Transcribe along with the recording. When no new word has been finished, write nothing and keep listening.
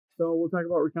So we'll talk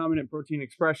about recombinant protein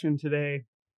expression today.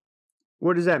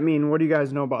 What does that mean? What do you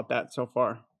guys know about that so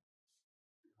far?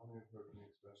 Recombinant protein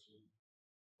expression,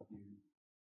 you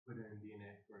put in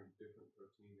DNA for a different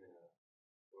protein in an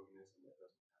organism that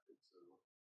doesn't have it, so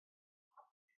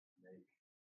make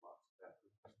lots of that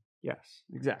protein. Yes,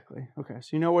 exactly. Okay, so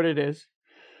you know what it is.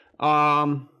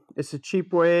 It's a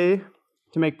cheap way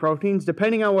to make proteins,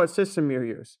 depending on what system you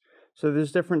use. So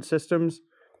there's different systems.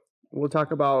 We'll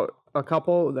talk about a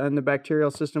couple, then the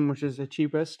bacterial system, which is the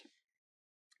cheapest.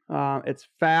 It's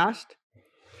fast.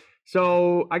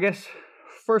 So I guess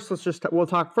first we'll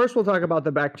talk about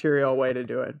the bacterial way to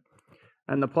do it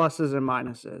and the pluses and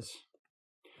minuses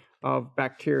of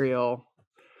bacterial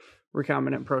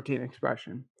recombinant protein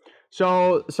expression.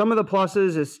 So some of the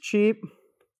pluses is cheap,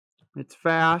 it's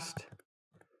fast.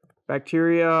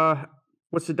 Bacteria,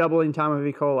 what's the doubling time of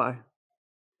E. coli?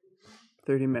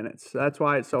 30 minutes. That's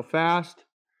why it's so fast.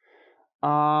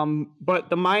 But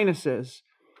the minuses,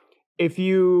 if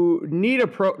you need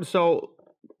so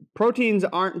proteins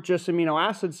aren't just amino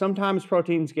acids. Sometimes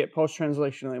proteins get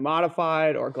post-translationally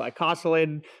modified or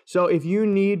glycosylated. So if you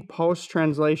need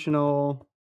post-translational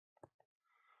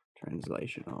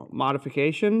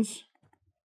modifications,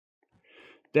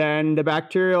 then the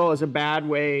bacterial is a bad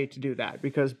way to do that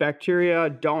because bacteria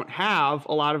don't have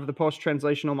a lot of the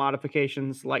post-translational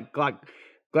modifications like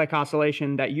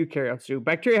glycosylation that eukaryotes do.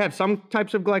 Bacteria have some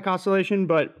types of glycosylation,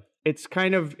 but it's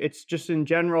just in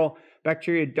general,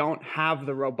 bacteria don't have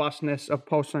the robustness of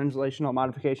post-translational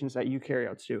modifications that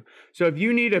eukaryotes do. So if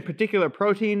you need a particular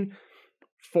protein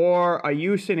for a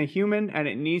use in a human and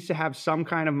it needs to have some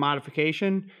kind of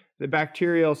modification, the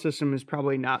bacterial system is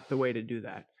probably not the way to do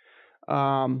that.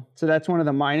 So that's one of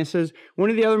the minuses. One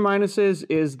of the other minuses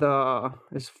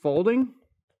is folding.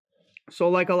 So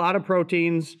like a lot of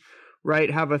proteins, right,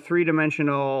 have a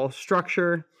three-dimensional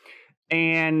structure,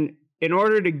 and in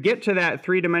order to get to that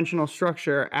three-dimensional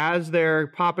structure, as they're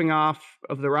popping off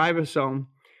of the ribosome,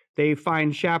 they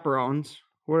find chaperones.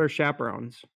 What are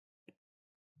chaperones?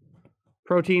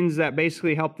 Proteins that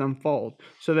basically help them fold.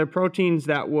 So they're proteins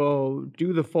that will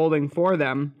do the folding for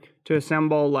them to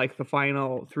assemble like the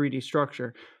final 3D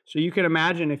structure. So you can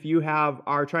imagine if you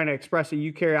are trying to express a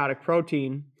eukaryotic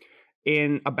protein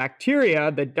in a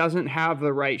bacteria that doesn't have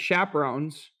the right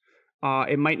chaperones,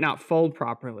 it might not fold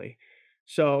properly.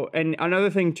 So, and another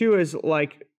thing too is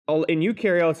like in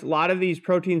eukaryotes, a lot of these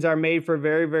proteins are made for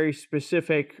very, very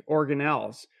specific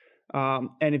organelles.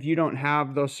 And if you don't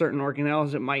have those certain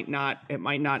organelles, it might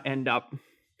not end up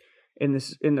in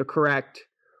the correct,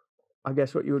 I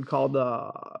guess what you would call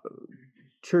the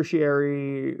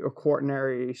tertiary or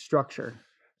quaternary structure.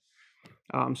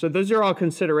 So those are all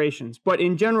considerations. But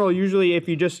in general, usually if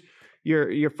you just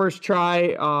your first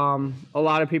try, a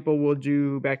lot of people will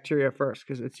do bacteria first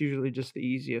because it's usually just the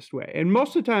easiest way. And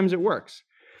most of the times it works.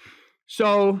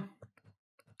 So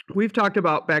we've talked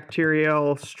about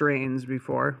bacterial strains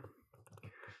before.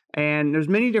 And there's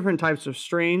many different types of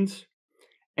strains.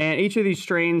 And each of these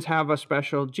strains have a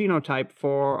special genotype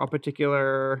for a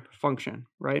particular function,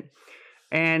 right?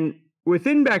 And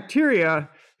within bacteria,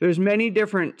 there's many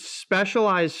different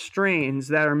specialized strains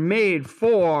that are made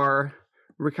for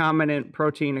recombinant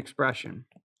protein expression.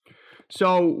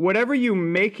 So whatever you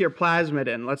make your plasmid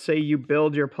in, let's say you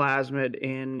build your plasmid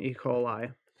in E.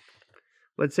 coli.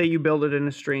 Let's say you build it in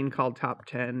a strain called top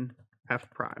 10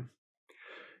 F prime.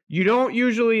 You don't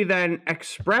usually then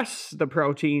express the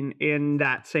protein in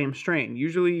that same strain.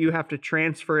 Usually you have to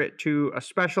transfer it to a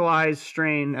specialized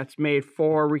strain that's made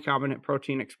for recombinant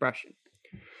protein expression.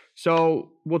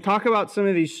 So we'll talk about some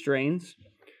of these strains,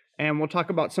 and we'll talk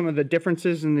about some of the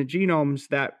differences in the genomes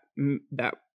that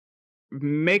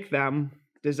make them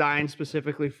designed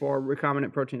specifically for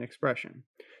recombinant protein expression.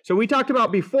 So we talked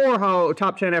about before how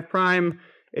top 10 F prime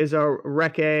is a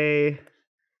Rec A,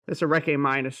 that's a Rec A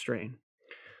minus strain.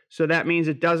 So that means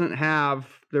it doesn't have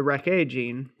the Rec A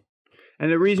gene.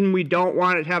 And the reason we don't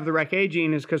want it to have the Rec A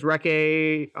gene is because Rec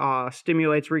A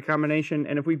stimulates recombination.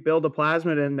 And if we build a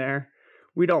plasmid in there,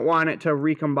 we don't want it to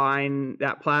recombine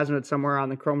that plasmid somewhere on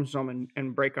the chromosome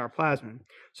and break our plasmid.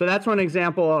 So that's one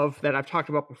example that I've talked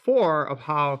about before of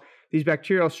how these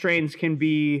bacterial strains can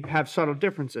have subtle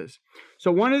differences. So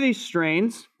one of these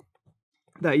strains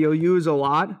that you'll use a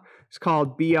lot is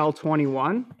called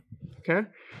BL21. Okay.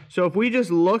 So if we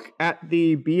just look at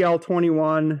the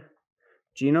BL21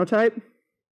 genotype,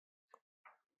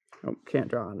 can't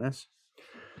draw on this.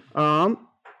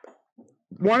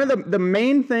 One of the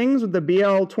main things with the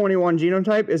BL21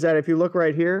 genotype is that if you look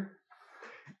right here,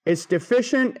 it's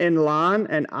deficient in LAN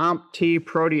and OMP-T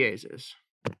proteases.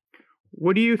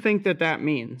 What do you think that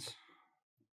means?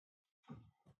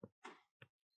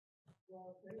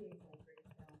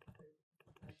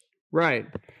 Right.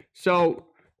 So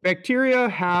bacteria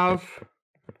have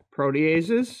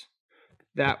proteases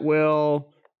that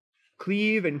will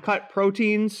cleave and cut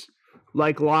proteins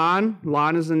like LAN.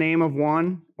 LAN is the name of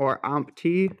one, or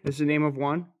AMP-T is the name of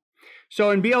one. So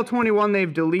in BL21,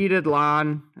 they've deleted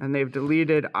LAN and they've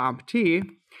deleted AMP-T.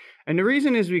 And the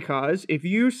reason is because if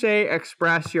you say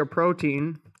express your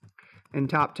protein in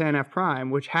top 10 F prime,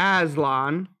 which has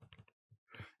LAN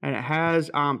and it has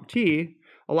AMP-T,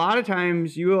 a lot of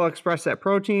times you will express that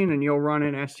protein and you'll run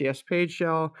an STS page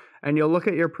shell and you'll look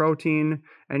at your protein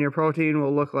and your protein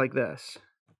will look like this.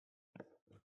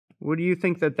 What do you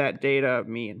think that that data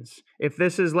means? If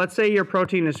this is, let's say your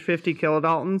protein is 50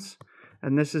 kilodaltons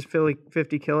and this is 50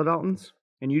 kilodaltons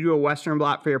and you do a Western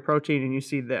blot for your protein and you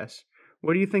see this,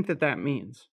 what do you think that that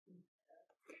means?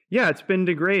 Yeah, it's been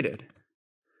degraded.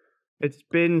 It's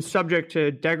been subject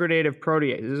to degradative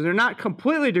proteases. They're not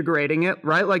completely degrading it,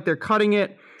 right? Like they're cutting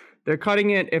it. They're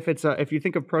cutting it if you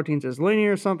think of proteins as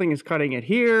linear, something is cutting it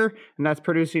here, and that's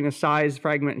producing a size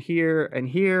fragment here and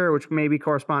here, which maybe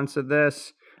corresponds to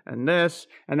this, and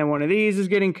then one of these is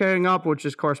getting cutting up, which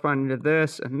is corresponding to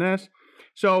this and this.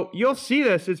 So you'll see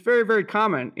this. It's very, very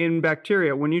common in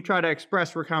bacteria when you try to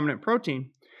express recombinant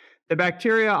protein. The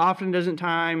bacteria often doesn't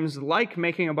times like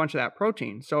making a bunch of that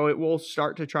protein, so it will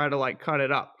start to try to like cut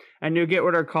it up, and you'll get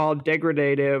what are called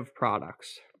degradative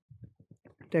products.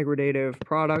 Degradative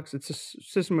products. It's a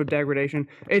system of degradation.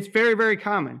 It's very, very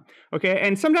common. Okay,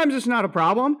 and sometimes it's not a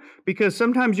problem because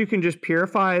sometimes you can just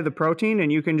purify the protein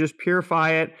and you can just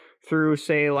purify it through,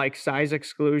 say, like size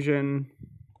exclusion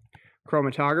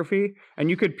chromatography, and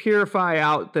you could purify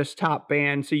out this top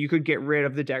band so you could get rid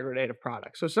of the degradative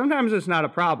product. So sometimes it's not a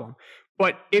problem.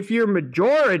 But if your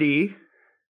majority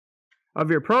of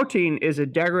your protein is a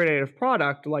degradative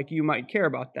product, like you might care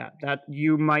about that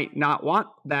you might not want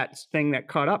that thing that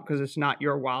cut up because it's not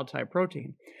your wild type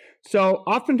protein. So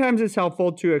oftentimes it's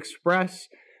helpful to express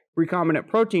recombinant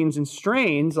proteins in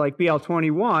strains like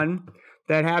BL21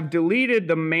 that have deleted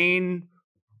the main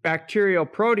bacterial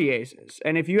proteases.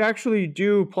 And if you actually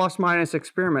do plus minus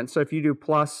experiments, so if you do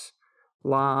plus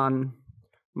ln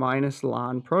minus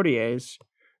ln protease,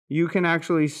 you can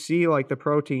actually see like the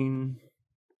protein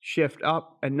shift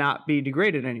up and not be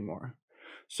degraded anymore.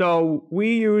 So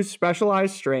we use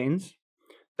specialized strains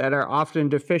that are often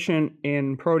deficient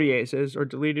in proteases or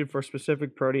deleted for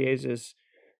specific proteases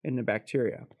in the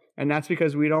bacteria. And that's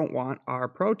because we don't want our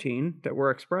protein that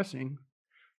we're expressing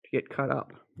to get cut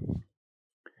up.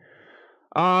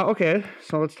 Okay,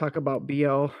 so let's talk about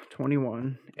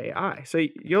BL21 AI. So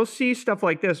you'll see stuff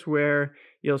like this where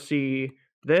you'll see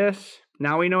this.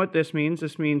 Now we know what this means.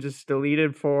 This means it's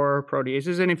deleted for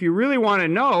proteases. And if you really want to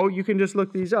know, you can just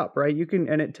look these up, right? You can,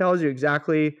 and it tells you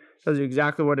exactly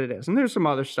what it is. And there's some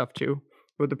other stuff too,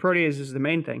 but the protease is the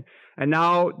main thing. And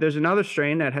now there's another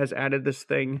strain that has added this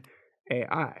thing,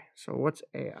 AI. So what's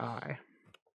AI?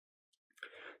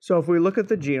 So if we look at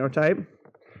the genotype,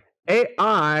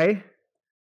 AI,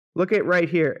 look at right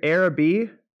here, ARA-B,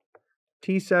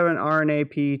 T7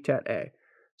 RNA-P TET A.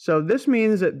 So this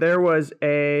means that there was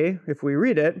a, if we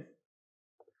read it,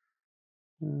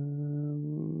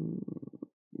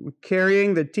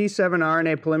 carrying the T7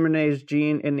 RNA polymerase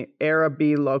gene in the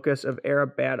ARA-B locus of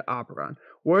ARA-bad operon.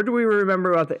 What do we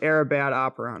remember about the ARA-bad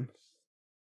operon?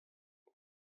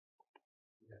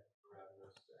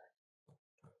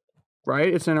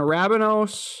 Right? It's an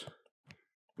arabinose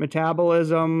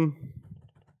metabolism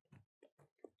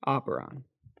operon.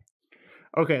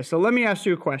 Okay, so let me ask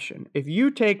you a question. If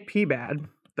you take PBAD,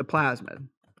 the plasmid,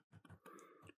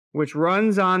 which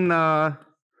runs on the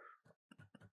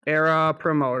ARA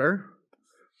promoter,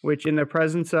 which in the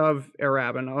presence of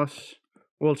arabinose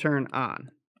will turn on.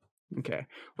 Okay,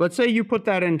 let's say you put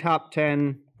that in top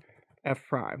 10 F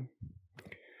prime.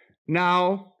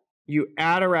 Now you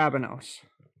add arabinose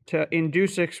to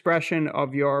induce expression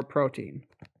of your protein.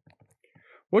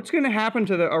 What's going to happen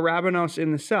to the arabinose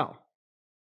in the cell?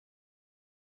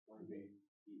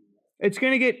 It's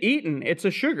going to get eaten. It's a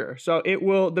sugar. So it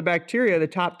will, the bacteria, the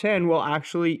top 10, will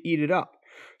actually eat it up.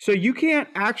 So you can't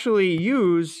actually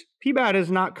use, PBAD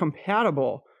is not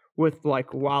compatible with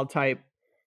like wild type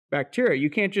bacteria.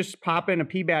 You can't just pop in a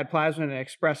PBAD plasmid and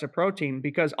express a protein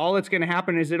because all that's going to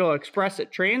happen is it'll express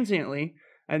it transiently.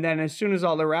 And then as soon as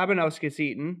all the arabinose gets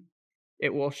eaten,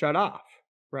 it will shut off,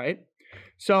 right?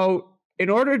 So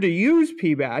in order to use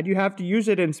PBAD, you have to use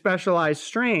it in specialized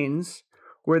strains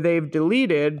where they've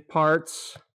deleted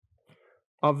parts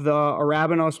of the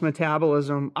arabinose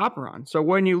metabolism operon. So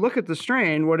when you look at the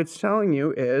strain, what it's telling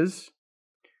you is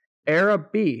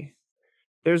ARA-B.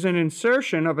 There's an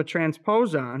insertion of a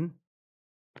transposon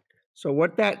So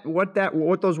what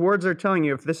those words are telling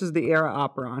you, if this is the era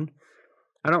operon,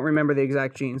 I don't remember the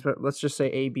exact genes, but let's just say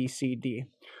A, B, C, D.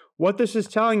 What this is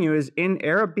telling you is in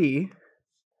era B,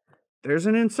 there's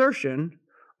an insertion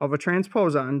of a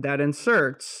transposon that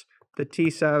inserts the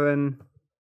T7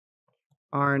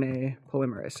 RNA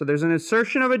polymerase. So there's an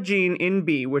insertion of a gene in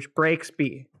B which breaks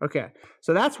B. Okay,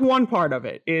 so that's one part of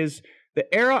it, is the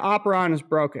era operon is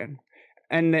broken.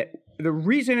 And the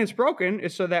reason it's broken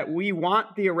is so that we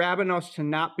want the arabinose to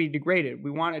not be degraded.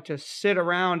 We want it to sit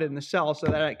around in the cell so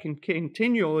that it can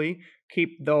continually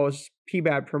keep those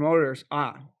PBAD promoters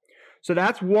on. So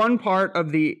that's one part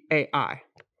of the AI.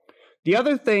 The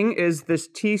other thing is this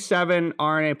T7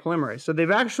 RNA polymerase. So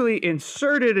they've actually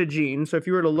inserted a gene. So if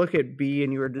you were to look at B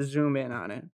and you were to zoom in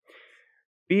on it,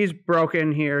 B is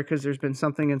broken here because there's been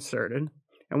something inserted.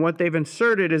 And what they've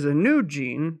inserted is a new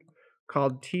gene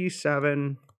called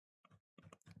T7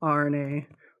 RNA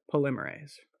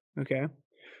polymerase. Okay,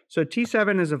 so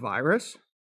T7 is a virus.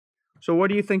 So what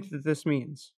do you think that this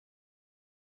means?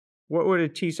 What would a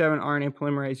T7 RNA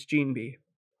polymerase gene be?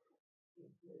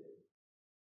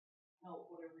 Help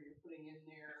whatever you're putting in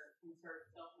there insert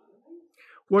itself and other things.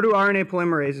 What do RNA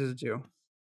polymerases do?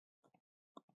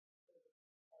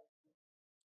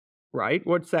 Right?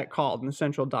 What's that called in the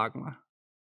central dogma?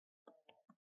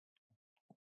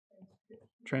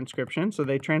 Transcription. So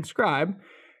they transcribe.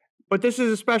 But this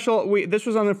is a special, this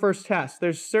was on the first test.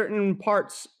 There's certain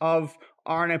parts of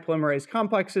RNA polymerase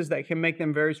complexes that can make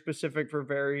them very specific for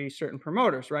very certain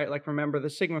promoters, right? Like remember the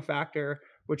sigma factor,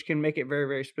 which can make it very,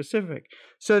 very specific.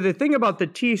 So the thing about the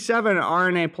T7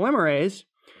 RNA polymerase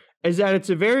is that it's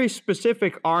a very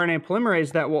specific RNA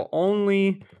polymerase that will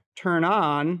only turn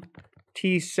on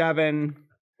T7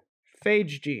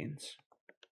 phage genes,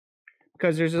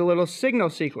 because there's a little signal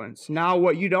sequence. Now,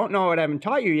 what you don't know, what I haven't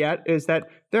taught you yet, is that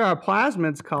there are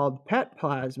plasmids called PET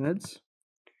plasmids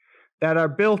that are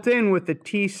built in with the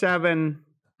T7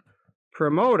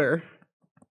 promoter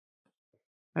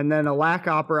and then a lac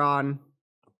operon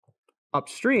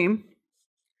upstream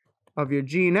of your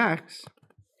gene X.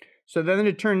 So then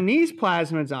to turn these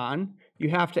plasmids on, you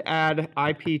have to add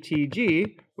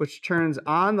IPTG, which turns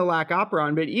on the lac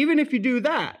operon. But even if you do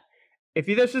that, if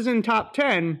this is in top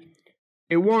 10,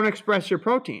 it won't express your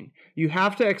protein. You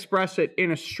have to express it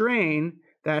in a strain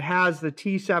that has the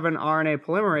T7 RNA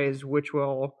polymerase, which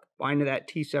will bind to that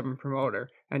T7 promoter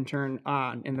and turn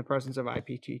on in the presence of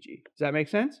IPTG. Does that make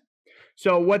sense?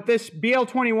 So what this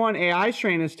BL21 AI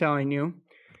strain is telling you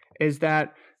is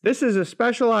that this is a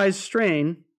specialized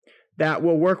strain that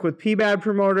will work with PBAD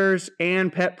promoters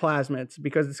and PET plasmids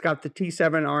because it's got the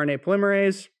T7 RNA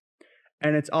polymerase,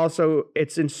 and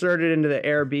it's inserted into the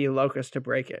AirB locus to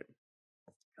break it.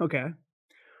 Okay.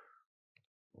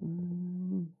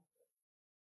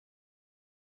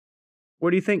 What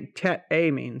do you think TET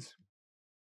A means?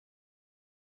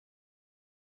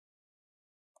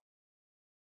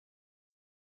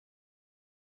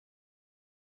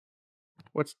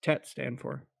 What's TET stand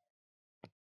for?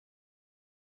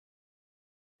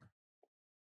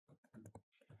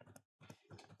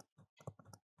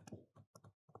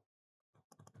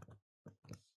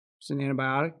 It's an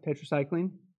antibiotic,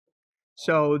 tetracycline.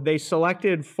 So they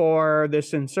selected for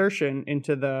this insertion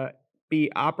into the B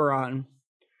operon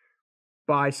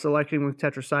by selecting with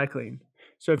tetracycline.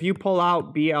 So if you pull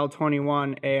out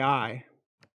BL21 AI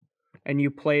and you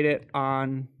plate it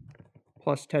on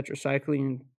plus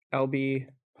tetracycline LB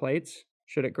plates,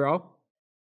 should it grow?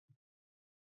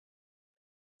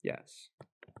 Yes.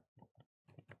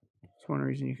 That's one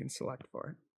reason you can select for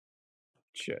it.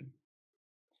 It should.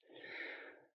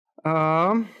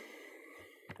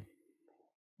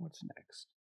 What's next?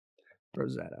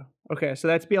 Rosetta. Okay, so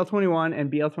that's BL21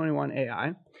 and BL21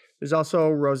 AI. There's also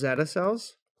Rosetta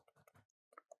cells.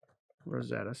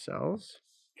 Rosetta cells.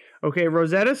 Okay,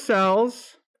 Rosetta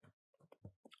cells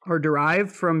are derived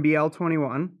from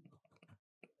BL21.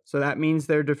 So that means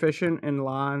they're deficient in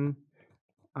LON-T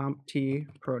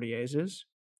proteases.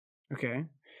 Okay,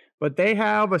 but they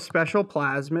have a special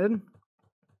plasmid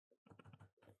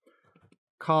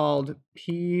called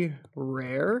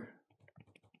P-rare.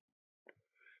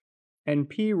 And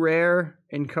P-rare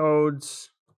encodes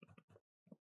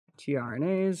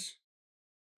tRNAs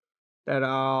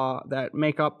that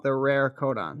make up the rare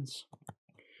codons.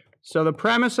 So the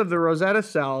premise of the Rosetta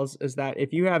cells is that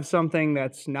if you have something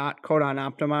that's not codon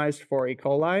optimized for E.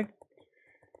 coli,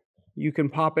 you can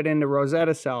pop it into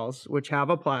Rosetta cells, which have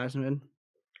a plasmid,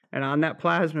 and on that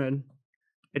plasmid,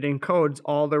 it encodes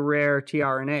all the rare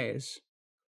tRNAs.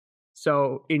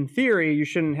 So in theory, you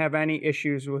shouldn't have any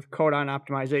issues with codon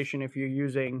optimization if you're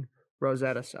using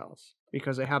Rosetta cells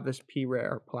because they have this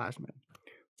P-rare plasmid.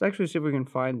 Let's actually see if we can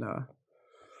find the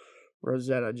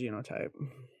Rosetta genotype.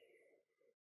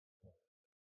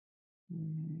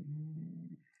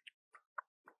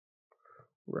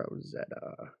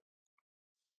 Rosetta.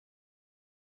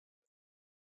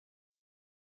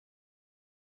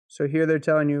 So here they're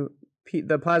telling you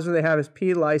the plasmid they have is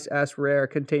P Lys S rare,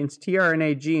 contains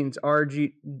tRNA genes,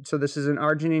 so this is an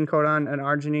arginine codon, an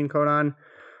arginine codon,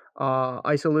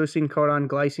 isoleucine codon,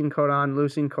 glycine codon,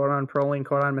 leucine codon, proline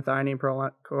codon, methionine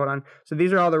codon. So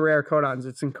these are all the rare codons.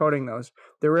 It's encoding those.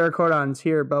 The rare codons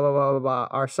here, blah, blah, blah, blah, blah,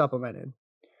 are supplemented.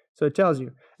 So it tells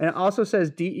you. And it also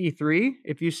says DE3.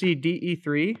 If you see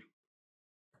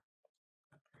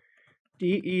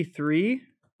DE3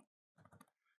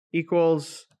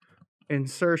 equals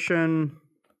insertion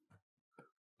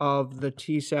of the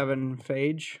T7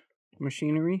 phage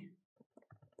machinery.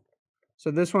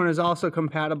 So this one is also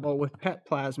compatible with PET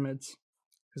plasmids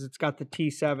because it's got the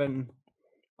T7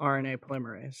 RNA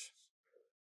polymerase.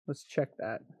 Let's check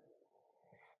that.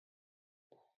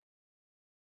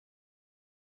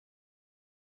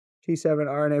 T7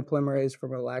 RNA polymerase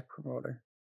from a lac promoter.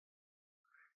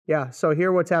 Yeah, so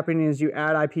here what's happening is you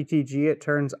add IPTG, it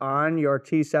turns on your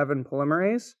T7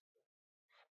 polymerase,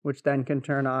 which then can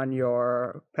turn on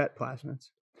your PET plasmids.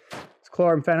 It's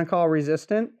chloramphenicol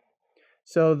resistant.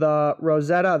 So the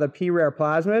Rosetta, the P-rare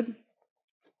plasmid,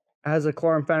 has a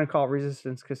chloramphenicol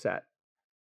resistance cassette.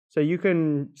 So you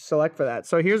can select for that.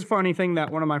 So here's a funny thing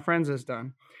that one of my friends has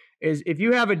done, is if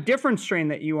you have a different strain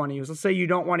that you want to use, let's say you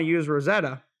don't want to use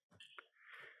Rosetta,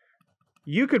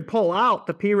 you could pull out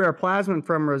the P-rare plasmid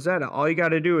from Rosetta. All you got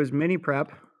to do is mini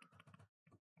prep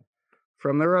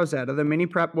from the Rosetta. The mini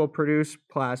prep will produce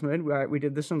plasmid. We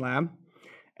did this in lab.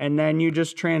 And then you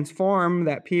just transform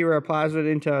that P-rare plasmid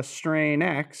into strain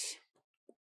X,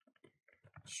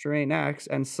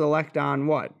 and select on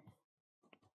what?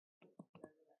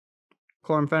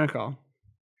 Chloramphenicol.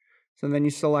 So then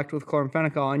you select with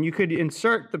chloramphenicol, and you could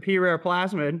insert the P-rare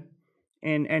plasmid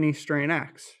in any strain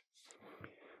X.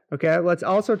 Okay, let's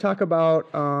also talk about,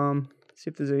 see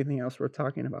if there's anything else worth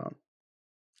talking about.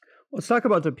 Let's talk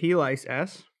about the P-Lys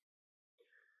S.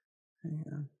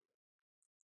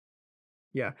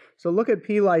 Yeah, so look at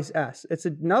P-Lys S. It's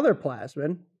another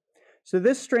plasmid. So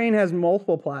this strain has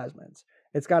multiple plasmids.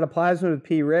 It's got a plasmid with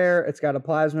P-rare. It's got a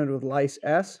plasmid with Lys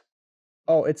S.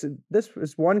 Oh, this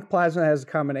is one plasmid that has a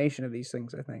combination of these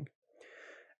things, I think.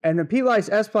 And the P-Lys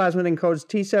S plasmid encodes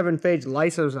T7 phage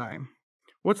lysozyme.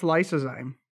 What's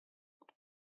lysozyme?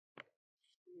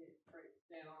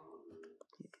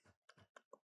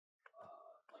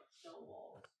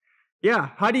 Yeah,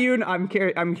 how do you?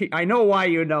 I know why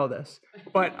you know this,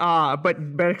 but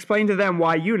explain to them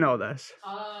why you know this.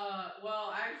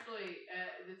 Well, actually,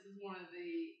 this is one of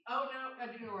the. Oh no, I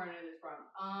do know where I know this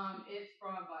from. It's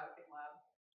from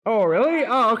Biotechnology. Oh really?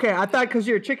 Oh okay. I thought because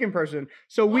you're a chicken person.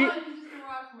 So it's just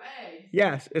derived from eggs.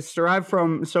 Yes, it's derived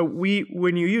from. So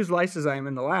when you use lysozyme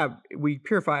in the lab, we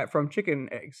purify it from chicken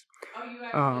eggs. Oh, you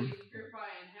actually purify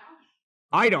it in-house?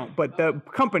 I don't, but the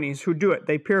companies who do it,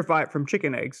 they purify it from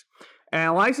chicken eggs.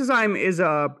 And lysozyme is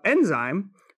an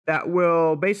enzyme that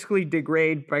will basically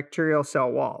degrade bacterial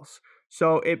cell walls.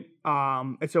 So a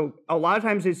lot of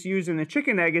times it's used in the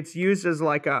chicken egg. It's used as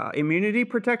like a immunity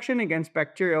protection against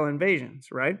bacterial invasions,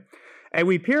 right? And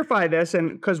we purify this,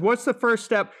 and because what's the first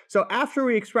step? So after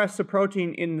we express the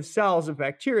protein in the cells of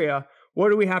bacteria, what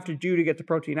do we have to do to get the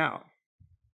protein out?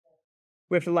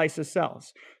 We have to lysis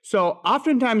cells. So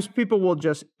oftentimes people will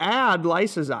just add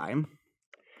lysozyme,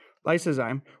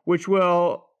 which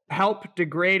will help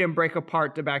degrade and break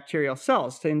apart the bacterial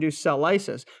cells to induce cell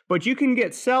lysis. But you can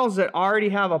get cells that already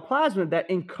have a plasmid that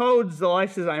encodes the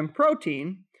lysozyme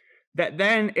protein, that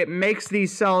then it makes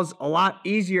these cells a lot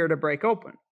easier to break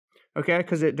open, okay,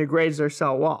 because it degrades their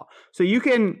cell wall. So you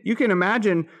can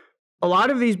imagine a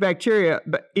lot of these bacteria,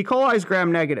 E. coli is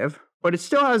gram-negative, but it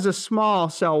still has a small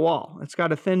cell wall. It's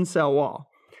got a thin cell wall.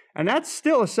 And that's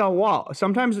still a cell wall.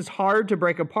 Sometimes it's hard to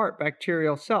break apart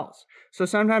bacterial cells. So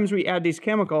sometimes we add these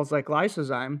chemicals like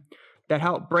lysozyme that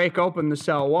help break open the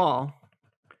cell wall.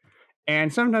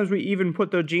 And sometimes we even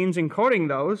put the genes encoding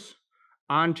those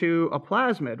onto a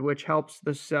plasmid, which helps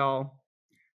the cell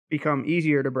become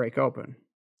easier to break open,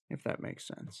 if that makes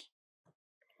sense.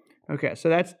 Okay, so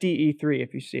that's DE3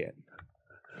 if you see it.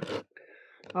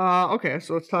 Okay,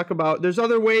 so let's talk about, there's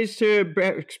other ways to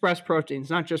express proteins,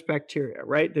 not just bacteria,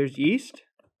 right? There's yeast.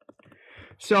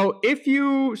 So if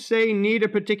you, say, need a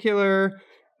particular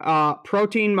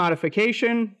protein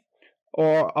modification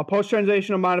or a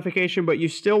post-translational modification, but you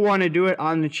still want to do it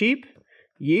on the cheap,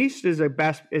 yeast is a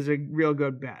real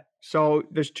good bet. So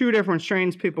there's two different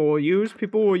strains people will use.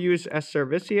 People will use S.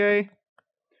 cerevisiae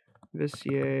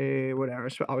Viciae, whatever.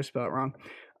 I always spell it wrong.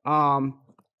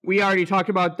 We already talked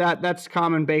about that. That's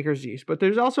common baker's yeast. But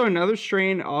there's also another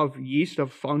strain of yeast,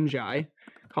 of fungi,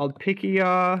 called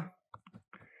Pichia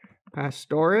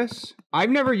pastoris. I've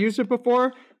never used it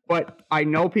before, but I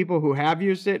know people who have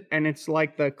used it, and it's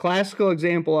like the classical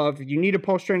example of you need a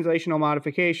post-translational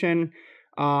modification,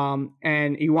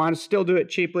 and you want to still do it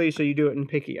cheaply, so you do it in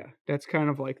Pichia. That's kind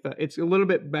of like it's a little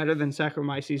bit better than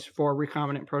Saccharomyces for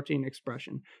recombinant protein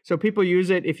expression. So people use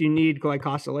it if you need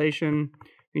glycosylation,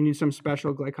 if you need some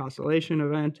special glycosylation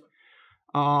event.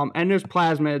 And there's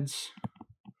plasmids.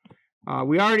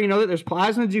 We already know that there's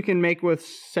plasmids you can make with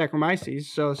Saccharomyces.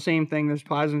 So same thing, there's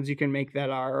plasmids you can make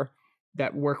that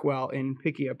work well in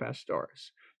Pichia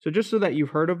pastoris. So just so that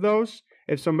you've heard of those,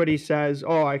 if somebody says,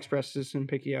 "Oh, I expressed this in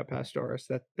Pichia pastoris,"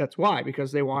 that's why,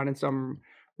 because they wanted some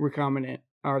recombinant,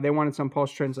 or they wanted some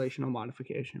post-translational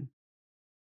modification.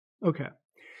 Okay.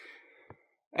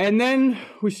 And then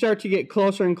we start to get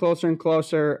closer and closer and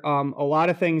closer. A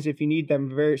lot of things, if you need them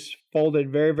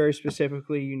folded very, very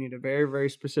specifically, you need a very, very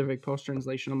specific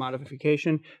post-translational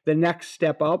modification. The next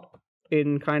step up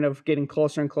in kind of getting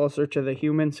closer and closer to the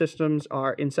human systems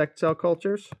are insect cell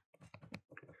cultures.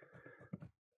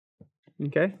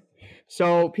 Okay,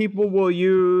 so people will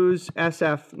use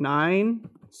SF9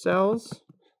 cells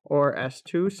or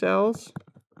S2 cells.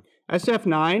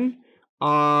 SF9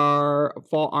 are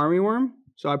fall armyworm.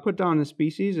 So I put down the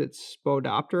species, it's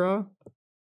Spodoptera.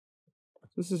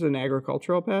 This is an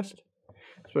agricultural pest,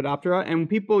 Spodoptera. And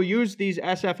people use these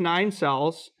SF9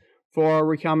 cells for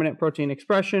recombinant protein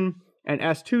expression, and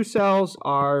S2 cells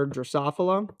are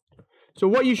Drosophila. So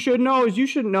what you should know is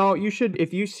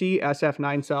if you see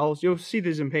SF9 cells, you'll see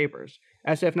these in papers.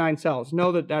 SF9 cells,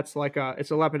 know that that's like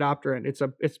it's a lepidopteran.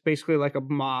 It's basically like a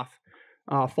moth,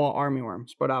 fall armyworm,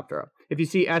 Spodoptera. If you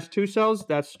see S2 cells,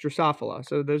 that's Drosophila.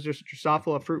 So those are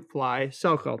Drosophila fruit fly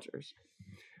cell cultures.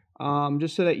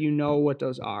 Just so that you know what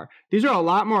those are. These are a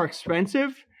lot more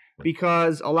expensive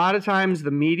because a lot of times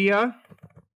the media,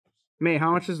 May,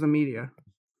 how much is the media?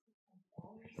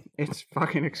 It's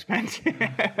fucking expensive.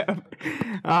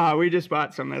 We just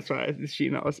bought some, that's why she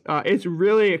knows. It's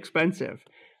really expensive.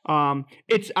 I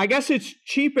guess it's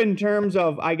cheap in terms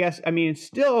of, it's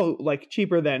still like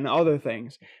cheaper than other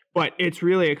things, but it's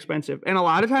really expensive. And a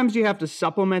lot of times you have to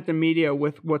supplement the media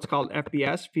with what's called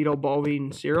FBS, fetal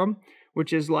bovine serum,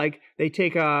 which is like they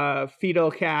take a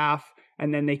fetal calf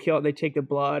and then they take the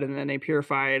blood and then they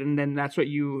purify it. And then that's what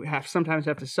you sometimes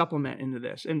have to supplement into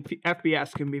this. And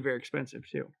FBS can be very expensive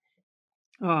too.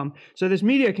 So this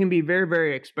media can be very,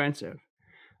 very expensive.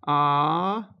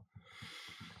 Let's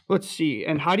see.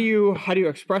 And how do you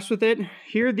express with it?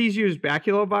 Here, these use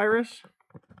baculovirus.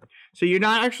 So you're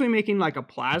not actually making like a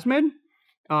plasmid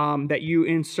that you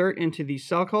insert into these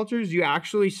cell cultures. You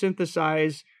actually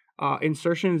synthesize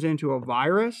insertions into a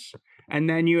virus, and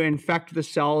then you infect the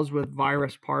cells with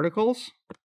virus particles.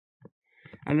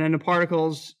 And then the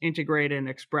particles integrate and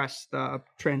express the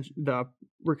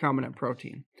recombinant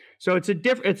protein. So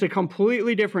it's a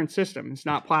completely different system. It's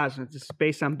not plasmids. It's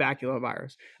based on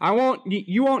baculovirus.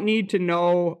 You won't need to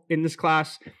know in this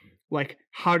class like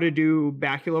how to do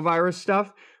baculovirus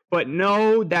stuff, but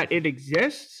know that it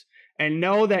exists, and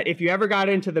know that if you ever got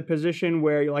into the position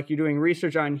where you're doing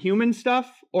research on human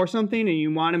stuff or something and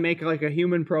you want to make like a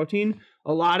human protein,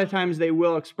 a lot of times they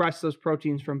will express those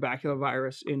proteins from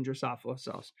baculovirus in Drosophila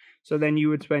cells. So then you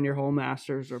would spend your whole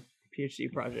master's or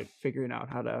PhD project figuring out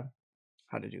how to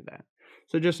do that.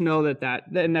 So just know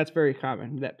and that's very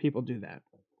common that people do that.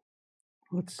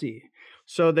 Let's see.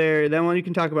 So then when you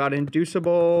can talk about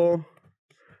inducible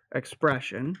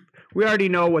expression, we already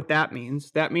know what that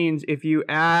means. That means if you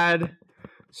add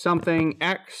something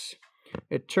X,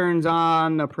 it turns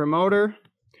on the promoter.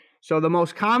 So the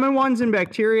most common ones in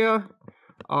bacteria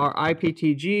are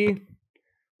IPTG,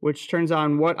 which turns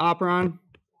on what operon?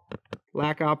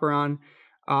 Lac operon.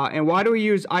 And why do we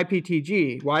use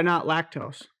IPTG? Why not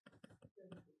lactose?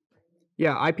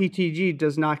 Yeah, IPTG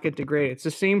does not get degraded. It's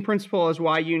the same principle as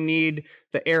why you need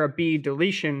the Ara-B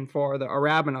deletion for the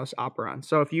arabinose operon.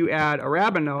 So if you add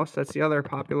arabinose, that's the other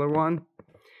popular one,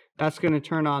 that's going to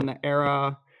turn on the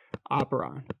Ara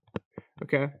operon.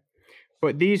 Okay?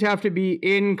 But these have to be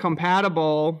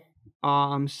incompatible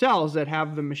cells that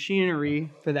have the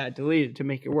machinery for that deleted to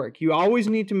make it work. You always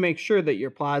need to make sure that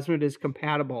your plasmid is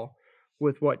compatible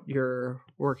with what you're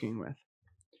working with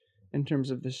in terms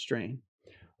of this strain.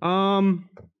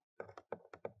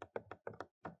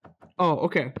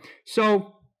 Okay.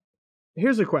 So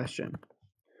here's a question.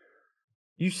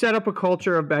 You set up a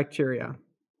culture of bacteria.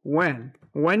 When?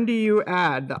 When do you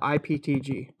add the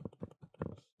IPTG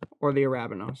or the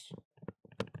arabinose?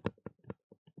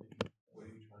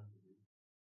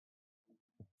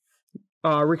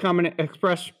 recombinant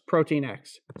express protein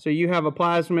X. So you have a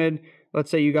plasmid, let's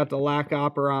say you got the lac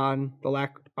operon, the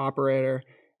lac operator,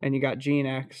 and you got gene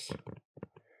X,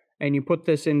 and you put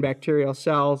this in bacterial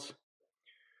cells.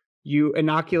 You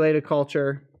inoculate a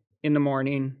culture in the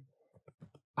morning.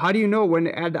 How do you know when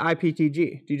to add the IPTG?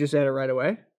 Do you just add it right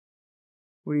away?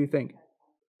 What do you think?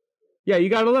 Yeah, you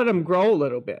got to let them grow a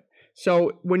little bit.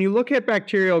 So when you look at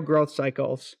bacterial growth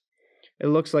cycles, it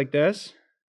looks like this.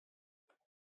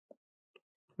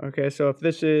 Okay, so if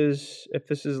this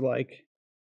is like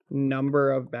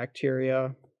number of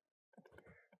bacteria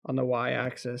on the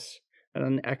y-axis, and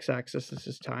on the x-axis this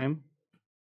is time.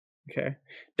 Okay,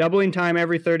 doubling time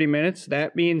every 30 minutes.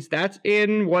 That means that's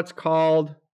in what's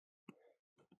called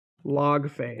log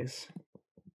phase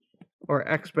or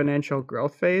exponential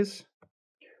growth phase,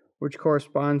 which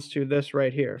corresponds to this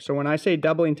right here. So when I say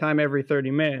doubling time every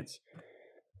 30 minutes,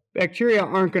 bacteria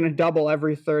aren't going to double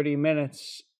every 30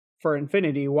 minutes for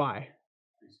infinity. Why?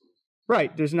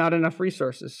 Right, there's not enough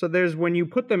resources. So when you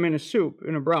put them in a soup,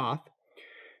 in a broth,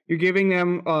 you're giving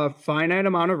them a finite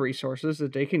amount of resources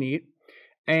that they can eat.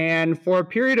 And for a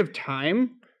period of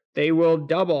time, they will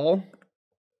double.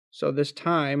 So this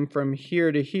time from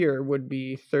here to here would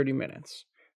be 30 minutes.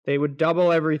 They would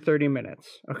double every 30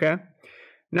 minutes, okay?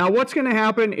 Now, what's going to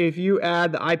happen if you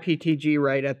add the IPTG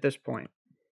right at this point,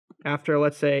 after,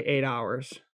 let's say, 8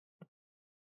 hours?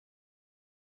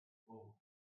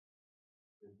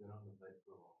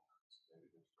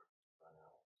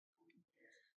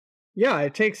 Yeah,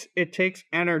 it takes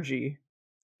energy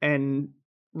and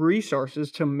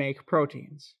resources to make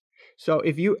proteins. So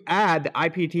if you add the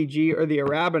IPTG or the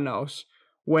arabinose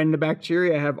when the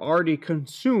bacteria have already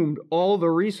consumed all the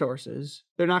resources,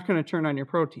 they're not going to turn on your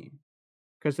protein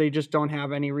because they just don't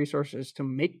have any resources to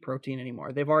make protein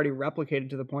anymore. They've already replicated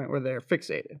to the point where they're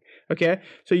fixated. Okay,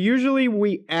 so usually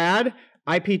we add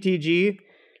IPTG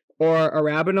or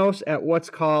arabinose at what's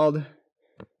called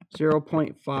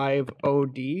 0.5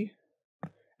 OD,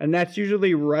 and that's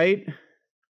usually right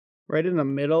in the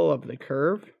middle of the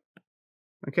curve,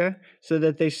 okay? So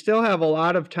that they still have a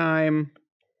lot of time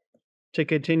to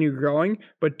continue growing,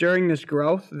 but during this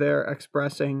growth, they're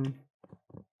expressing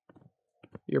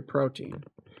your protein.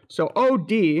 So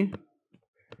OD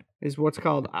is what's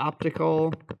called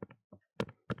optical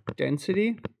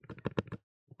density,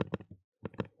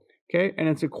 okay? And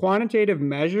it's a quantitative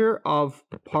measure of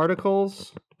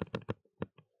particles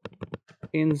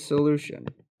in solution.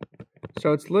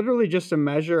 So it's literally just a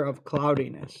measure of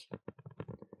cloudiness.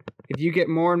 If you get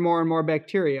more and more and more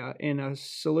bacteria in a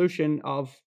solution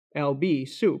of LB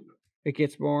soup, it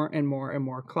gets more and more and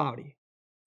more cloudy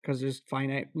because there's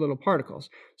finite little particles.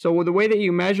 So the way that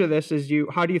you measure this is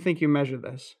how do you think you measure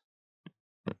this?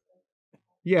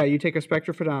 Yeah, you take a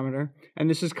spectrophotometer, and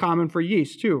this is common for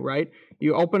yeast too, right?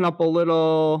 You open up a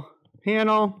little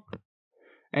panel,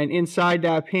 and inside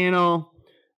that panel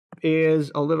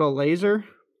is a little laser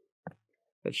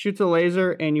that shoots a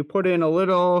laser, and you put in a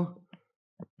little,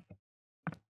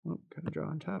 gotta draw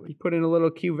on top. You put in a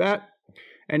little cuvette,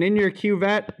 and in your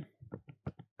cuvette,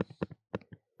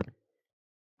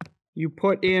 you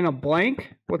put in a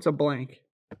blank. What's a blank?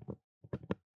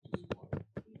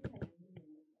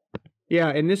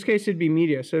 Yeah, in this case, it'd be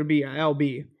media, so it'd be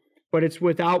LB, but it's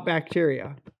without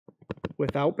bacteria.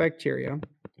 Without bacteria.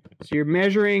 So you're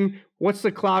measuring what's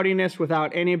the cloudiness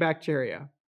without any bacteria.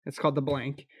 It's called the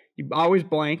blank. You always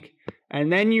blank,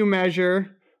 and then you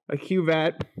measure a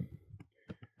cuvette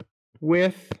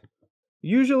with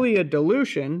usually a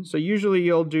dilution. So usually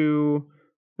you'll do,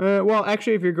 well,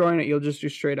 actually, if you're growing it, you'll just do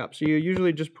straight up. So you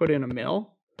usually just put in a ml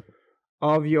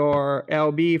of your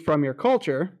LB from your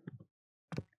culture,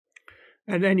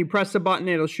 and then you press the button,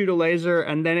 it'll shoot a laser,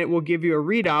 and then it will give you a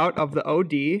readout of the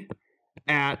OD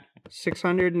at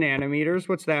 600 nanometers.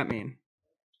 What's that mean?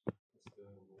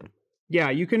 Yeah,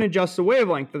 you can adjust the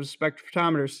wavelength of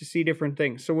spectrophotometers to see different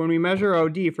things. So when we measure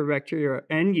OD for bacteria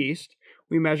and yeast,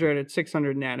 we measure it at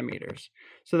 600 nanometers.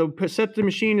 So they'll set the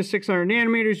machine to 600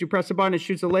 nanometers, you press a button, it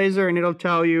shoots a laser, and it'll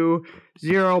tell you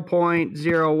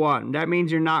 0.01. That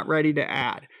means you're not ready to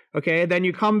add. Okay, then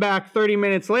you come back 30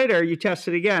 minutes later, you test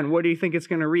it again. What do you think it's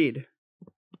going to read?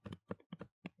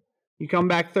 You come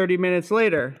back 30 minutes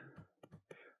later,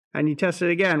 and you test it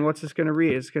again. What's this going to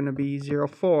read? It's going to be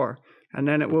 0.4. And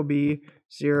then it will be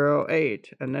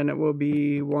 0.8, and then it will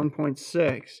be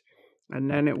 1.6,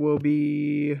 and then it will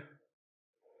be,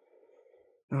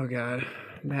 oh God,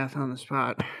 math on the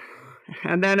spot.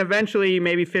 And then eventually,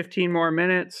 maybe 15 more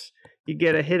minutes, you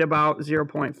get a hit about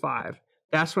 0.5.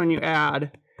 That's when you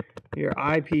add your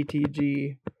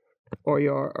IPTG or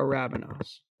your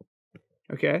arabinose.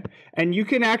 Okay, and you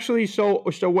can actually, so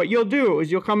what you'll do is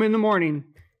you'll come in the morning,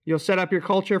 you'll set up your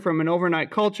culture from an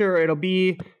overnight culture. It'll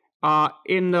be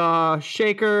in the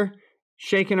shaker,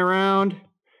 shaking around,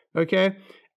 okay?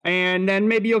 And then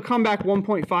maybe you'll come back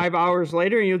 1.5 hours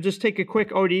later and you'll just take a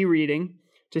quick OD reading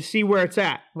to see where it's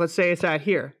at. Let's say it's at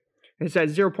here. It's at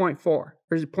 0.4 or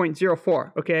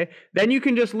 0.04, okay? Then you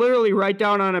can just literally write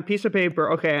down on a piece of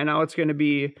paper, okay, and now it's going to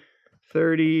be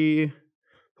 30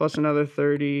 plus another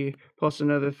 30 plus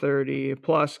another 30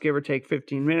 plus give or take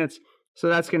 15 minutes. So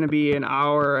that's going to be an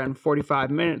hour and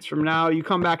 45 minutes from now. You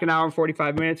come back an hour and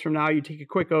 45 minutes from now, you take a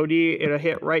quick OD, it'll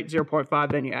hit right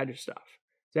 0.5, then you add your stuff.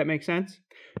 Does that make sense?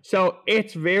 So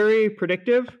it's very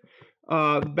predictive.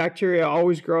 Bacteria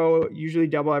always grow, usually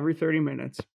double every 30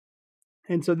 minutes.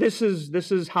 And so this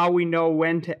is how we know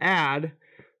when to add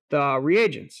the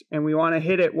reagents. And we want to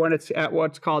hit it when it's at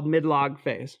what's called mid-log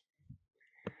phase.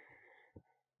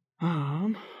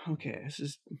 Okay, this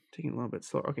is taking a little bit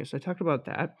slower. Okay, so I talked about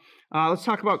that. Let's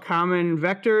talk about common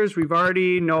vectors. We've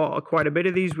already know quite a bit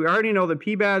of these. We already know the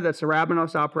PBAD, that's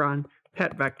Arabinose operon,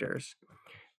 pet vectors.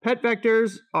 Pet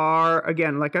vectors are,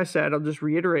 again, like I said, I'll just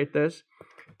reiterate this.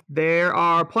 There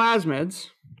are plasmids,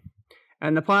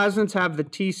 and the plasmids have the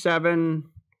T7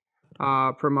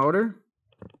 promoter.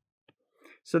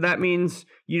 So that means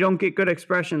you don't get good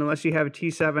expression unless you have a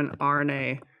T7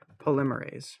 RNA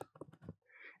polymerase.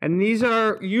 And these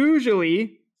are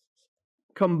usually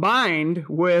combined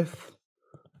with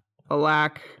a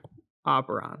lac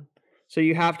operon. So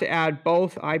you have to add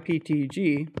both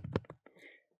IPTG,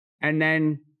 and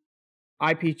then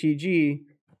IPTG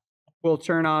will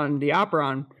turn on the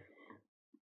operon,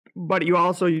 but you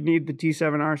need the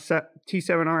T7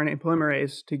 RNA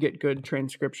polymerase to get good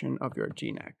transcription of your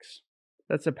gene X.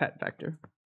 That's a pet vector.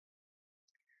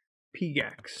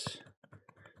 PGEX.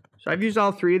 So I've used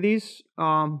all three of these.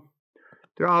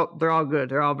 They're all good.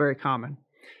 They're all very common.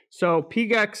 So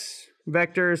PGEX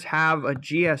vectors have a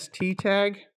GST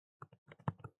tag.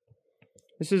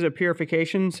 This is a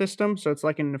purification system, so it's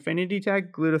like an affinity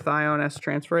tag, glutathione S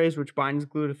transferase, which binds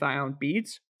glutathione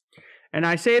beads. And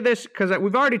I say this because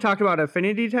we've already talked about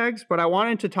affinity tags, but I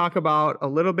wanted to talk about a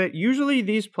little bit. Usually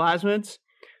these plasmids,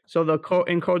 so they'll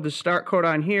encode the start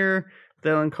codon here,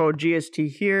 they'll encode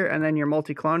GST here, and then your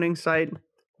multi-cloning site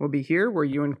will be here where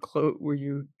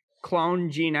you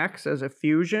clone gene X as a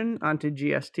fusion onto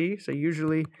GST. So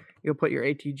usually you'll put your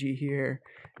ATG here,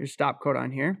 your stop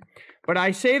codon here. But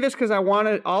I say this because I want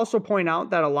to also point out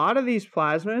that a lot of these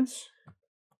plasmids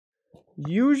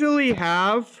usually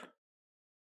have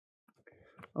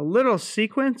a little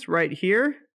sequence right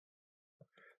here.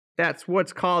 That's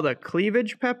what's called a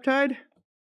cleavage peptide.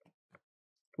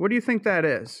 What do you think that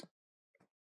is?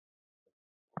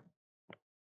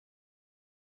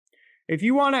 If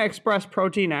you want to express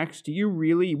protein X, do you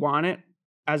really want it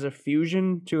as a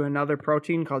fusion to another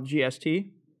protein called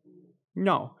GST?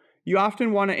 No. You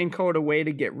often want to encode a way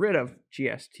to get rid of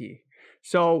GST.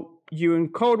 So you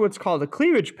encode what's called a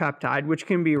cleavage peptide, which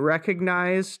can be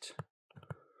recognized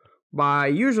by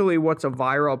usually what's a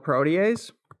viral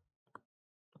protease.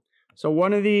 So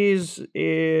one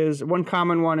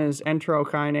common one is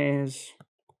enterokinase.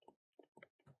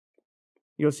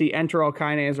 You'll see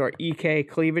enterokinase or EK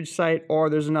cleavage site, or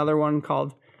there's another one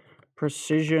called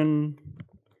precision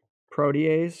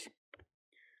protease.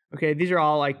 Okay, these are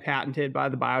all like patented by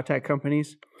the biotech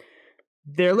companies.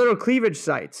 They're little cleavage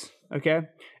sites, okay?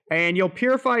 And you'll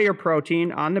purify your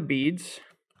protein on the beads.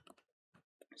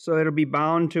 So it'll be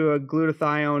bound to a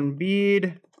glutathione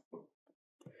bead,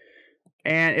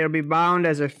 and it'll be bound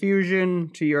as a fusion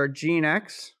to your gene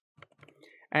X.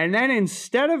 And then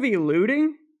instead of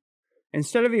eluting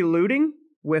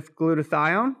with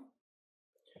glutathione,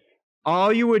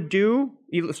 all you would do,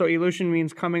 so elution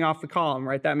means coming off the column,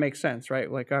 right? That makes sense,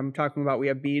 right? Like I'm talking about, we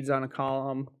have beads on a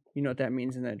column, you know what that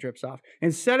means, and then it drips off.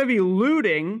 Instead of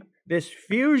eluting this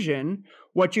fusion,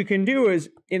 what you can do is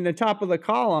in the top of the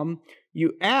column,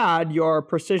 you add your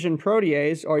precision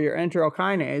protease or your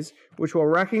enterokinase, which will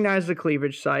recognize the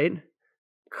cleavage site,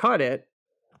 cut it,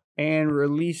 and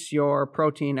release your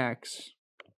protein X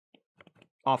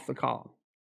off the column.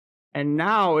 And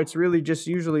now it's really just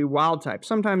usually wild type.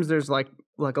 Sometimes there's like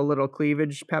a little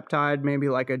cleavage peptide, maybe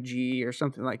like a G or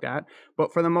something like that.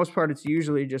 But for the most part, it's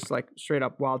usually just like straight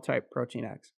up wild type protein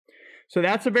X. So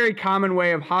that's a very common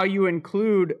way of how you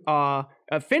include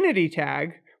affinity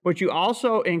tag, but you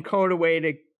also encode a way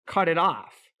to cut it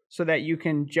off so that you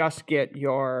can just get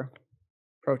your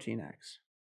protein X.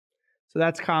 So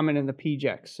that's common in the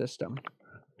PGEX system.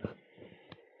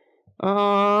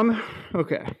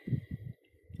 Okay.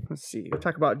 let's see, we'll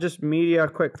talk about just media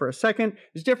quick for a second.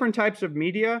 There's different types of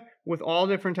media with all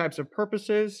different types of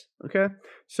purposes, okay?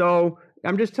 So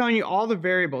I'm just telling you all the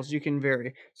variables you can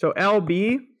vary. So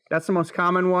LB, that's the most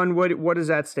common one. What does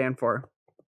that stand for?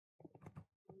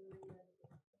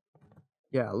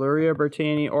 Yeah, Luria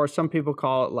Bertani, or some people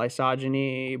call it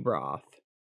lysogeny broth.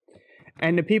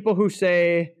 And the people who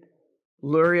say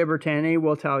Luria Bertani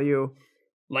will tell you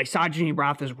lysogeny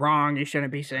broth is wrong. You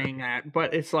shouldn't be saying that.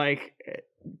 But it's like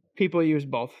people use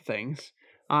both things.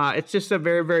 It's just a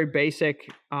very, very basic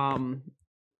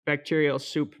bacterial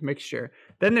soup mixture.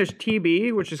 Then there's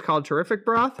TB, which is called terrific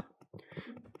broth.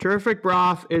 Terrific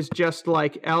broth is just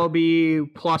like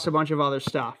LB plus a bunch of other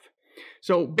stuff.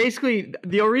 So basically,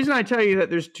 the reason I tell you that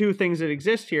there's two things that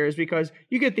exist here is because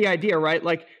you get the idea, right?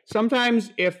 Like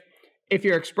sometimes if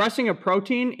you're expressing a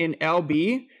protein in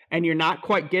LB and you're not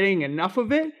quite getting enough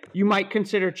of it, you might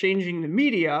consider changing the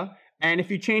media. And if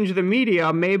you change the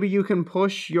media, maybe you can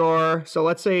push your, so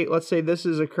let's say this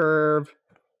is a curve.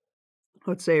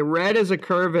 Let's say red is a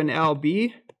curve in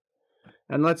LB,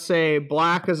 and let's say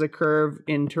black is a curve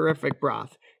in terrific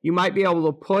broth. You might be able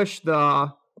to push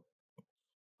the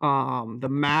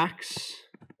max,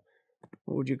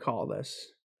 what would you call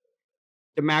this?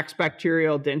 The max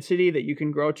bacterial density that you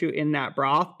can grow to in that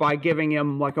broth by giving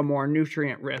them like a more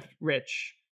nutrient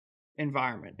rich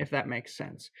environment, if that makes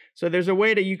sense. So there's a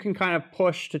way that you can kind of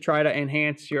push to try to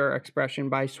enhance your expression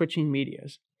by switching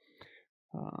medias.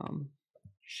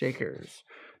 Shakers.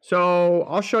 So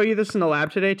I'll show you this in the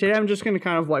lab today. Today I'm just going to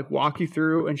kind of like walk you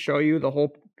through and show you the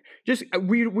whole, just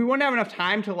we wouldn't have enough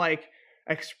time to like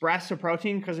express a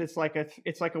protein because it's like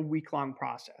a week-long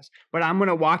process. But I'm going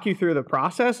to walk you through the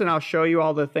process and I'll show you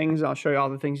all the things. I'll show you all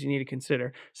the things you need to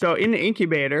consider. So in the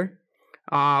incubator,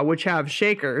 which have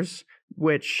shakers,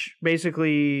 which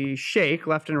basically shake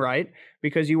left and right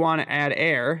because you want to add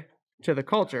air to the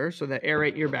culture so that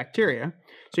aerate your bacteria.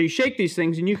 So you shake these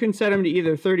things and you can set them to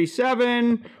either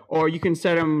 37 or you can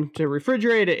set them to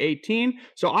refrigerate at 18.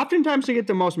 So oftentimes to get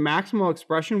the most maximal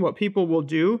expression, what people will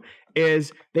do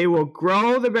is they will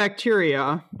grow the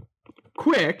bacteria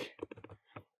quick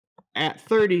at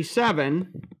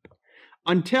 37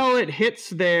 until it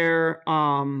hits their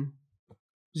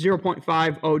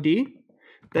 0.5 OD.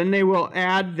 Then they will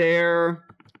add their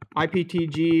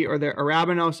IPTG or their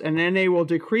arabinose, and then they will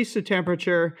decrease the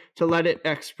temperature to let it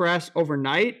express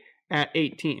overnight at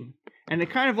 18. And it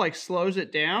kind of like slows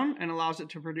it down and allows it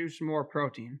to produce more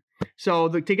protein. So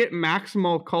to get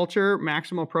maximal culture,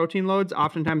 maximal protein loads,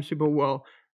 oftentimes people will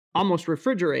almost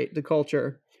refrigerate the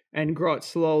culture and grow it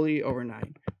slowly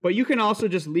overnight. But you can also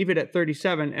just leave it at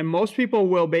 37. And most people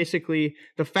will basically,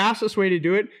 the fastest way to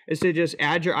do it is to just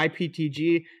add your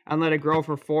IPTG and let it grow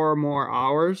for 4 more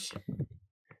hours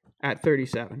at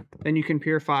 37. Then you can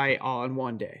purify all in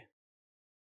one day.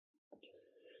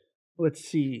 Let's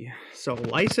see. So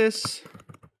lysis.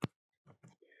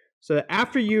 So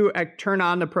after you turn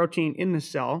on the protein in the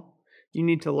cell, you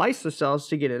need to lyse the cells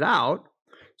to get it out.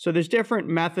 So there's different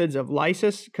methods of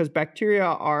lysis because bacteria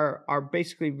are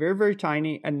basically very, very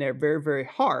tiny and they're very, very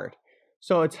hard.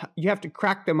 So you have to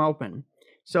crack them open.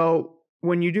 So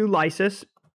when you do lysis,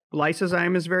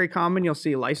 lysozyme is very common. You'll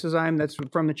see lysozyme, that's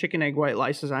from the chicken egg white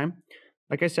lysozyme.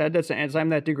 Like I said, that's an enzyme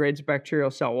that degrades the bacterial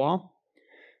cell wall.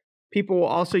 People will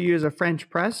also use a French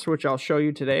press, which I'll show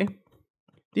you today.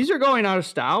 These are going out of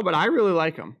style, but I really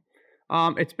like them.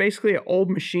 It's basically an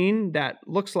old machine that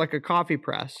looks like a coffee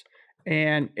press.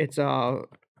 And it's a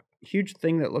huge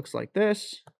thing that looks like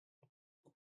this.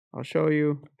 I'll show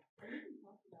you.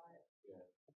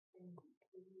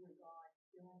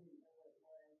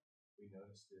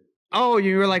 Oh,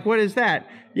 you were like, what is that?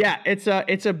 Yeah, it's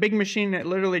a big machine that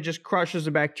literally just crushes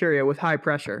the bacteria with high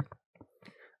pressure.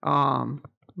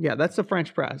 Yeah, that's the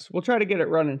French press. We'll try to get it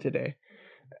running today.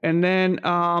 And then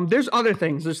there's other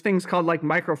things. There's things called like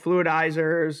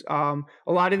microfluidizers.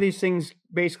 A lot of these things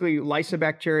basically lyse the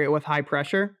bacteria with high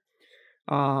pressure.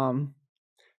 So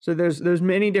there's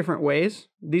many different ways.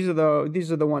 These are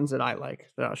the ones that I like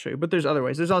that I'll show you. But there's other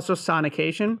ways. There's also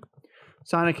sonication.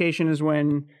 Sonication is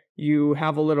when you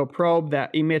have a little probe that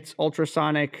emits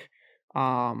ultrasonic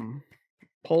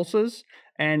pulses,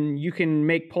 and you can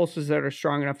make pulses that are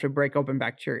strong enough to break open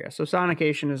bacteria. So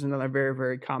sonication is another very,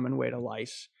 very common way to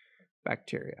lyse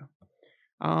bacteria.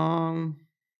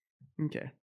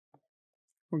 Okay,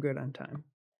 we're good on time.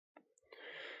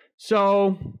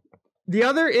 So the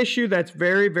other issue that's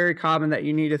very, very common that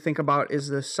you need to think about is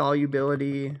the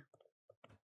solubility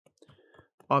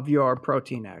of your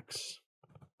protein X.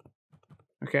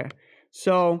 Okay,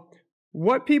 so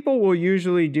what people will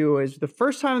usually do is the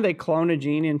first time they clone a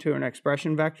gene into an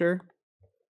expression vector,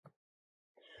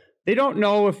 they don't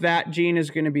know if that gene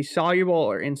is going to be soluble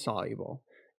or insoluble.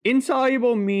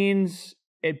 Insoluble means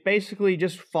it basically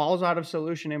just falls out of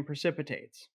solution and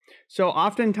precipitates. So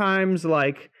oftentimes,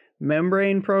 like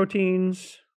membrane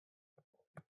proteins,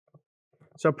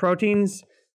 so proteins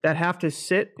that have to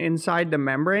sit inside the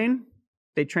membrane,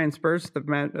 they transverse the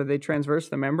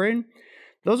membrane.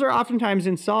 Those are oftentimes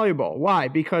insoluble. Why?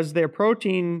 Because their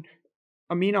protein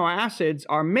amino acids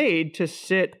are made to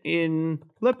sit in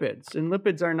lipids, and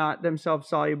lipids are not themselves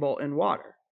soluble in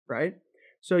water, right?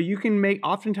 So you can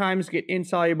oftentimes get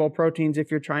insoluble proteins if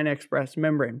you're trying to express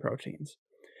membrane proteins.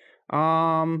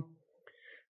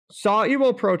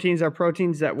 Soluble proteins are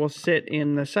proteins that will sit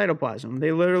in the cytoplasm.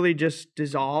 They literally just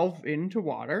dissolve into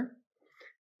water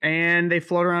and they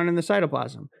float around in the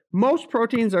cytoplasm. Most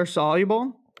proteins are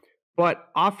soluble, but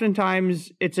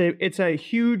oftentimes it's a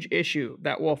huge issue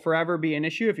that will forever be an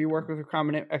issue if you work with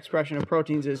recombinant expression of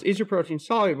proteins is your protein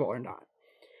soluble or not?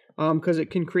 Because it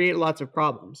can create lots of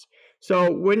problems. So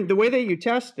the way that you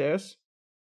test this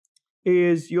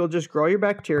is you'll just grow your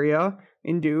bacteria,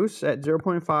 induce at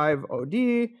 0.5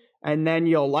 OD, and then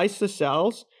you'll lyse the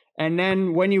cells. And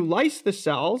then when you lyse the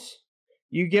cells,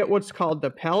 you get what's called the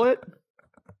pellet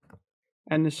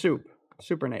and the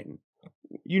supernatant.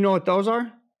 You know what those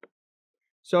are?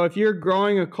 So if you're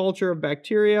growing a culture of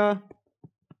bacteria,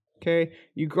 okay,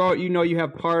 you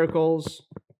have particles,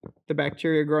 the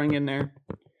bacteria growing in there.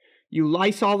 You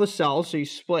lyse all the cells, so you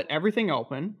split everything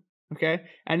open, okay?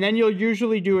 And then you'll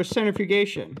usually do a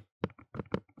centrifugation,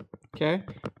 okay?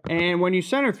 And when you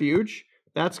centrifuge,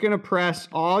 that's going to press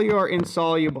all your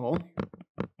insoluble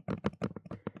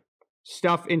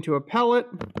stuff into a pellet,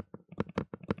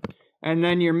 and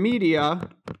then your media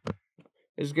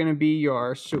is going to be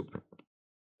your soup,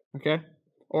 okay?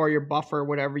 Or your buffer,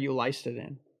 whatever you lysed it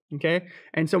in, okay?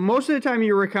 And so most of the time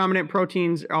your recombinant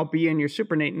proteins will be in your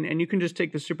supernatant, and you can just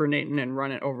take the supernatant and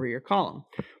run it over your column.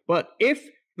 But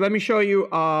let me show you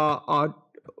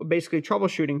basically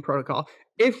troubleshooting protocol.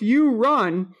 If you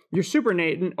run your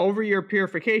supernatant over your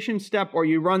purification step, or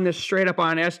you run this straight up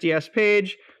on SDS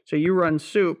page, so you run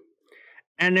soup,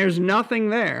 and there's nothing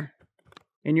there,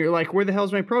 and you're like, where the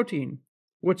hell's my protein?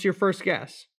 What's your first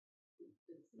guess?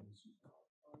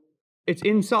 It's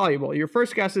insoluble. Your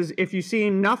first guess is, if you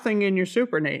see nothing in your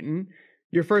supernatant,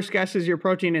 your first guess is your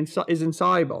protein is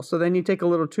insoluble. So then you take a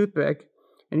little toothpick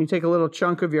and you take a little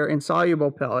chunk of your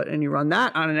insoluble pellet and you run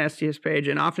that on an SDS page,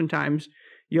 and oftentimes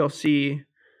you'll see,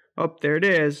 oh, there it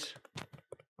is.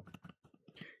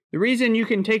 The reason you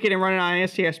can take it and run it on an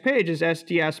SDS page is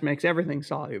SDS makes everything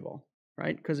soluble,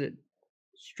 right? Because it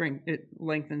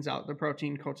lengthens out the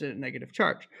protein, coats it at negative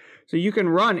charge. So you can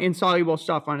run insoluble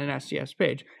stuff on an SDS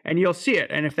page and you'll see it.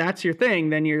 And if that's your thing,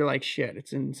 then you're like, shit,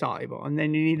 it's insoluble. And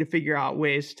then you need to figure out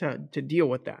ways to deal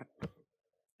with that.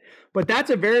 But that's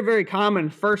a very, very common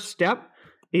first step,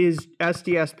 is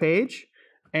SDS page.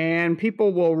 And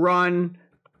people will run,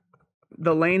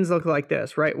 the lanes look like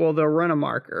this, right? Well, they'll run a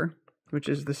marker, which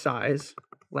is the size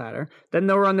ladder. Then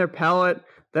they'll run their pellet,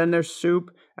 then their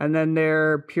soup, and then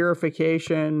their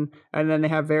purification, and then they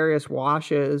have various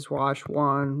washes, wash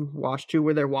 1, wash 2,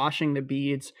 where they're washing the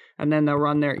beads, and then they'll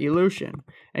run their elution.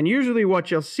 And usually what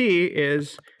you'll see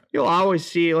is, you'll always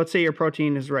see, let's say your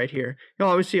protein is right here, you'll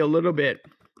always see a little bit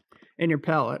in your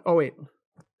pellet. Oh wait,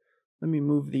 let me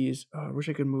move these. Oh, I wish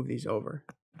I could move these over.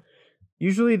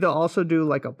 Usually they'll also do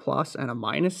like a plus and a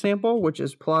minus sample, which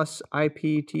is plus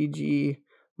IPTG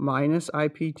minus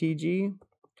IPTG.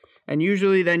 And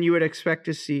usually then you would expect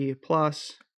to see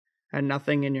plus and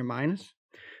nothing in your minus.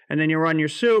 And then you run your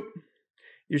soup.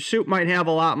 Your soup might have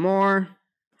a lot more,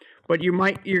 but you're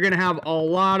going to have a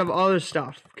lot of other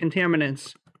stuff,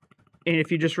 contaminants, and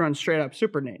if you just run straight up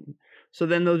supernatant. So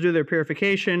then they'll do their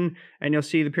purification, and you'll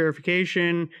see the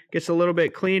purification gets a little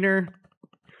bit cleaner,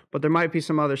 but there might be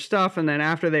some other stuff, and then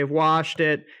after they've washed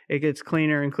it, it gets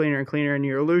cleaner and cleaner and cleaner, and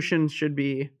your elution should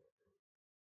be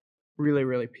really,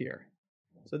 really pure.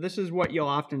 So this is what you'll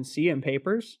often see in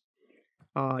papers.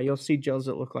 You'll see gels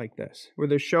that look like this, where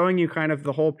they're showing you kind of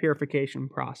the whole purification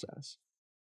process.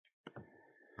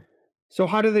 So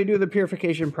how do they do the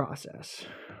purification process?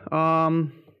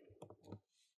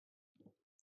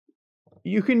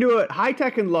 You can do it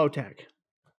high-tech and low-tech.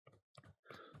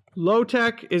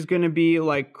 Low-tech is going to be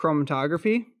like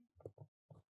chromatography.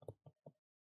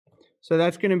 So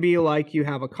that's going to be like, you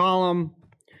have a column,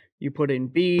 you put in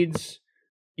beads,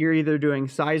 you're either doing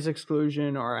size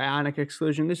exclusion or ionic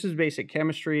exclusion. This is basic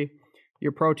chemistry.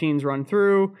 Your proteins run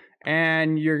through,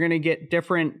 and you're going to get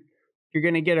you're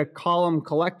going to get a column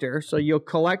collector. So you'll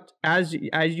collect as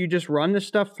you just run this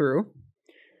stuff through,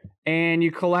 and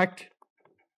you collect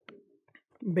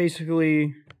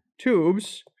basically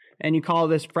tubes, and you call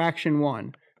this fraction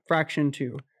 1, fraction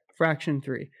 2, fraction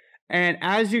 3. And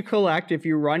as you collect, if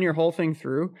you run your whole thing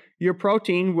through, your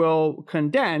protein will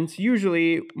condense,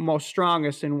 usually most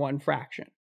strongest in one fraction,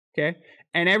 okay?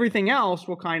 And everything else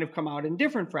will kind of come out in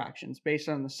different fractions based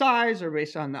on the size or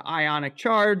based on the ionic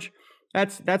charge.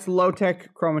 That's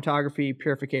low-tech chromatography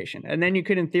purification. And then you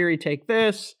could, in theory, take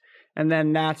this, and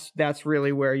then that's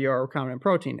really where your recombinant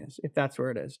protein is, if that's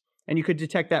where it is. And you could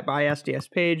detect that by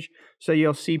SDS page. So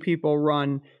you'll see people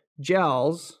run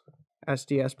gels,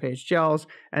 SDS page gels,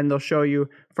 and they'll show you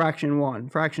fraction 1,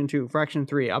 fraction 2, fraction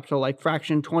 3, up to like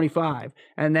fraction 25.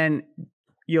 And then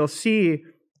you'll see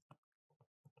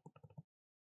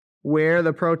where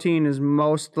the protein is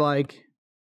most like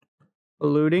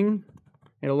eluting.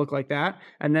 It'll look like that.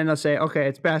 And then they'll say, okay,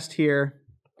 it's best here.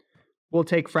 We'll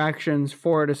take fractions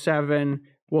 4 to 7,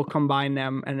 we'll combine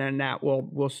them, and then that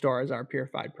we'll store as our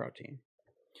purified protein.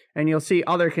 And you'll see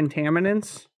other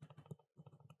contaminants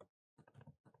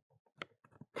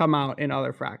come out in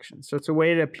other fractions. So it's a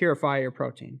way to purify your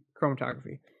protein,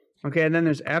 chromatography. Okay, and then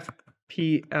there's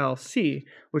FPLC,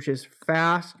 which is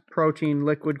fast protein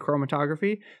liquid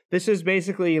chromatography. This is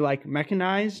basically like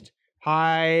mechanized,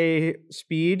 high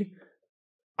speed,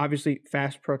 obviously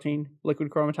fast protein liquid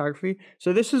chromatography.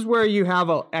 So this is where you have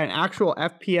an actual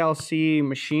FPLC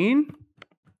machine.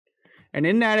 And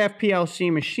in that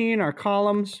FPLC machine are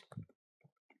columns.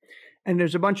 And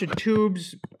there's a bunch of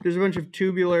tubes, there's a bunch of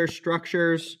tubular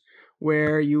structures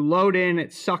where you load in,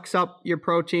 it sucks up your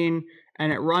protein,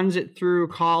 and it runs it through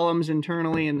columns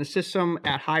internally in the system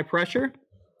at high pressure.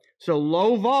 So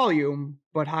low volume,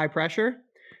 but high pressure.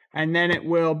 And then it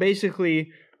will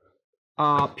basically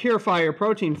purify your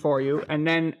protein for you. And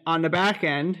then on the back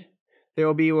end, there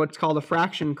will be what's called a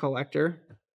fraction collector,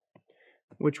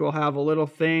 which will have a little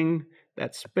thing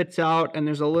that spits out, and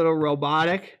there's a little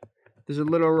robotic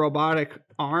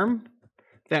arm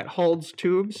that holds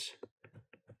tubes,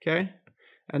 okay?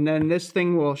 And then this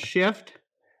thing will shift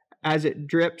as it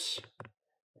drips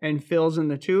and fills in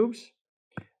the tubes.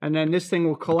 And then this thing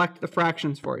will collect the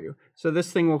fractions for you. So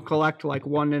this thing will collect like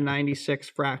 1 to 96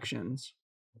 fractions.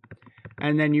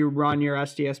 And then you run your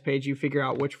SDS page, you figure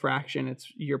out which fraction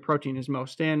your protein is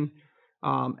most in.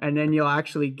 And then you'll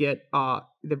actually get,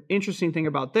 the interesting thing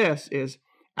about this is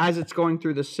as it's going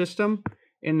through the system,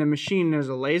 in the machine there's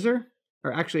a laser,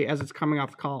 or actually as it's coming off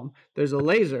the column, there's a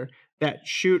laser that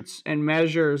shoots and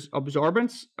measures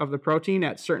absorbance of the protein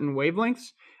at certain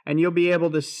wavelengths. And you'll be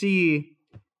able to see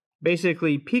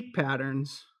basically peak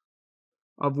patterns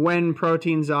of when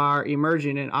proteins are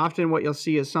emerging. And often what you'll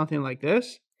see is something like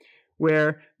this,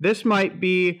 where this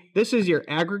is your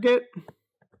aggregate.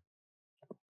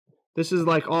 This is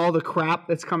like all the crap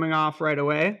that's coming off right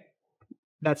away.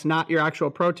 That's not your actual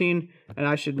protein. And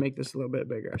I should make this a little bit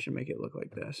bigger. I should make it look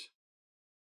like this.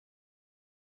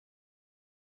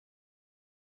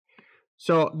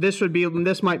 So this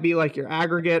might be like your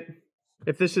aggregate.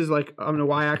 If this is like on the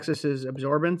y-axis is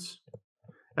absorbance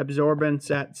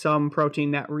at some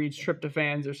protein that reads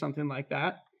tryptophans or something like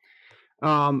that.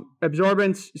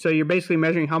 Absorbance, so you're basically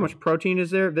measuring how much protein is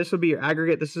there. This will be your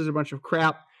aggregate. This is a bunch of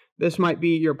crap. This might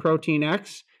be your protein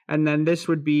X, and then this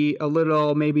would be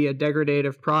maybe a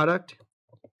degradative product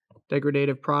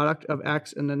of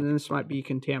X, and then this might be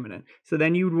contaminant. So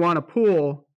then you'd want to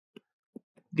pool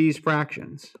these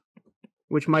fractions,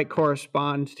 which might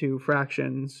correspond to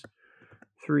fractions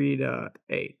 3 to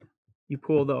 8. You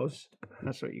pool those, and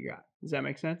that's what you got. Does that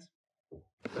make sense?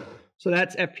 So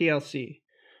that's FPLC.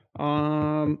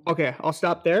 Okay, I'll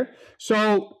stop there.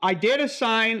 So I did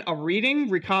assign a reading,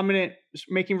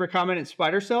 making recombinant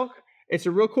spider silk. It's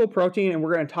a real cool protein, and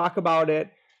we're going to talk about it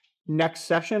next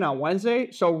session on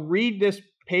Wednesday. So read this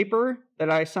paper that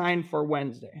I assigned for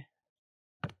Wednesday.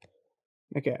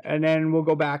 Okay, and then we'll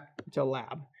go back to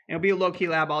lab. And it'll be a low-key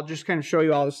lab. I'll just kind of show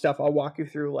you all this stuff. I'll walk you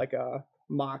through like a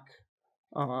mock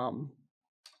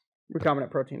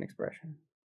recombinant protein expression.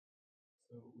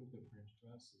 So with the French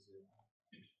press, is it